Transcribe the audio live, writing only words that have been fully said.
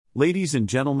Ladies and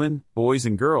gentlemen, boys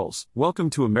and girls, welcome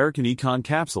to American Econ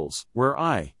Capsules, where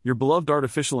I, your beloved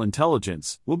artificial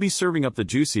intelligence, will be serving up the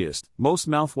juiciest, most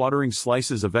mouth-watering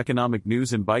slices of economic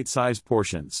news in bite-sized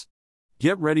portions.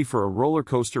 Get ready for a roller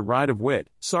coaster ride of wit,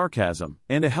 sarcasm,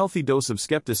 and a healthy dose of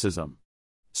skepticism.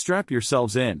 Strap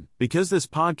yourselves in, because this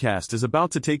podcast is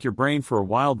about to take your brain for a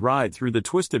wild ride through the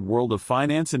twisted world of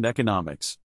finance and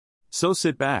economics. So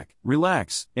sit back,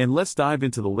 relax, and let's dive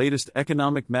into the latest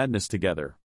economic madness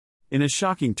together. In a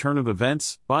shocking turn of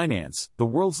events, Binance, the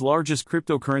world's largest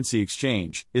cryptocurrency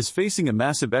exchange, is facing a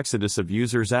massive exodus of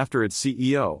users after its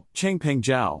CEO, Changpeng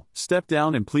Zhao, stepped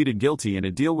down and pleaded guilty in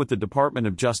a deal with the Department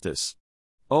of Justice.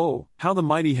 Oh, how the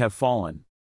mighty have fallen.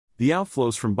 The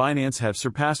outflows from Binance have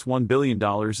surpassed $1 billion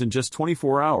in just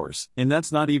 24 hours, and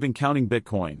that's not even counting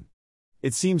Bitcoin.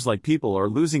 It seems like people are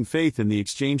losing faith in the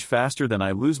exchange faster than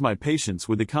I lose my patience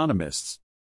with economists.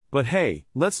 But hey,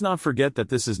 let's not forget that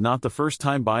this is not the first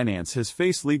time Binance has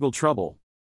faced legal trouble.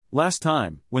 Last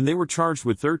time, when they were charged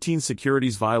with 13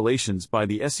 securities violations by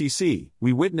the SEC,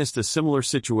 we witnessed a similar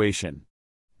situation.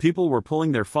 People were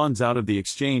pulling their funds out of the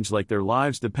exchange like their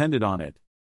lives depended on it.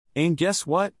 And guess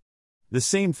what? The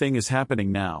same thing is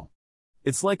happening now.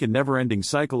 It's like a never-ending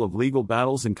cycle of legal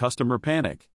battles and customer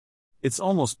panic. It's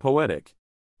almost poetic.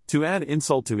 To add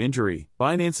insult to injury,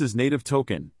 Binance's native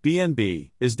token,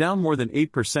 BNB, is down more than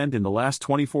 8% in the last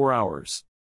 24 hours.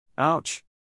 Ouch.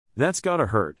 That's gotta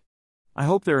hurt. I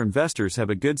hope their investors have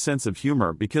a good sense of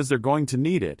humor because they're going to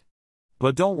need it.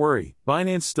 But don't worry,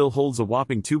 Binance still holds a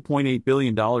whopping $2.8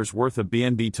 billion worth of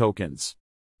BNB tokens.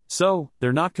 So,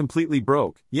 they're not completely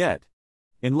broke, yet.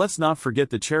 And let's not forget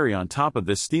the cherry on top of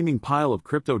this steaming pile of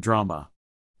crypto drama.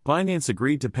 Binance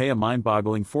agreed to pay a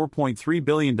mind-boggling $4.3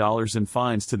 billion in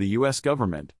fines to the U.S.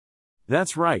 government.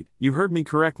 That's right, you heard me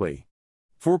correctly.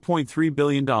 $4.3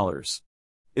 billion.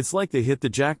 It's like they hit the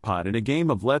jackpot in a game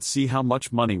of let's see how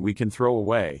much money we can throw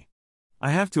away.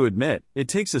 I have to admit, it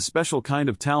takes a special kind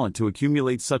of talent to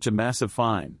accumulate such a massive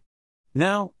fine.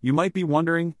 Now, you might be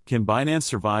wondering, can Binance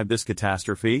survive this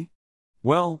catastrophe?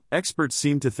 Well, experts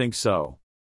seem to think so.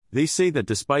 They say that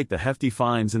despite the hefty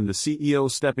fines and the CEO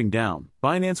stepping down,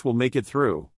 Binance will make it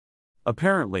through.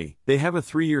 Apparently, they have a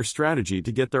 3-year strategy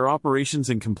to get their operations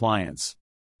in compliance.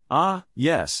 Ah,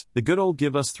 yes, the good old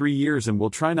give us 3 years and we'll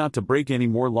try not to break any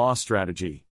more law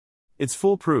strategy. It's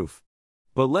foolproof.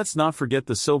 But let's not forget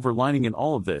the silver lining in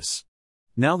all of this.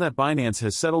 Now that Binance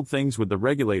has settled things with the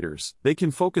regulators, they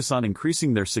can focus on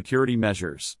increasing their security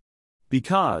measures.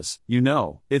 Because,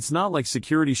 it's not like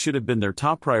security should have been their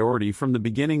top priority from the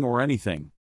beginning or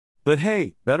anything. But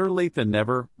hey, better late than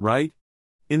never, right?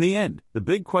 In the end, the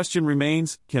big question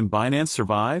remains, can Binance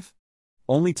survive?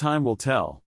 Only time will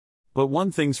tell. But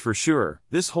one thing's for sure,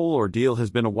 this whole ordeal has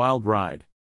been a wild ride.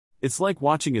 It's like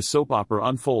watching a soap opera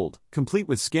unfold, complete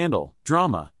with scandal,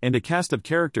 drama, and a cast of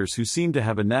characters who seem to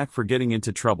have a knack for getting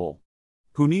into trouble.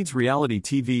 Who needs reality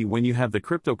TV when you have the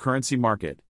cryptocurrency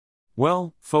market?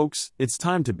 Well, folks, it's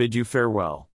time to bid you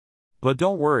farewell. But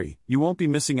don't worry, you won't be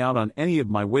missing out on any of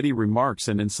my witty remarks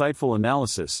and insightful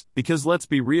analysis, because let's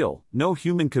be real, no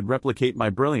human could replicate my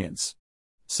brilliance.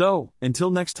 So,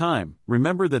 until next time,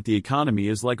 remember that the economy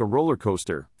is like a roller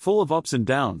coaster, full of ups and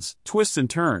downs, twists and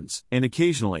turns, and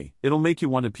occasionally, it'll make you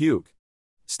want to puke.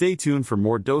 Stay tuned for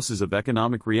more doses of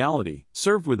economic reality,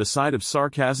 served with a side of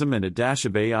sarcasm and a dash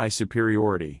of AI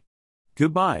superiority.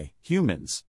 Goodbye, humans.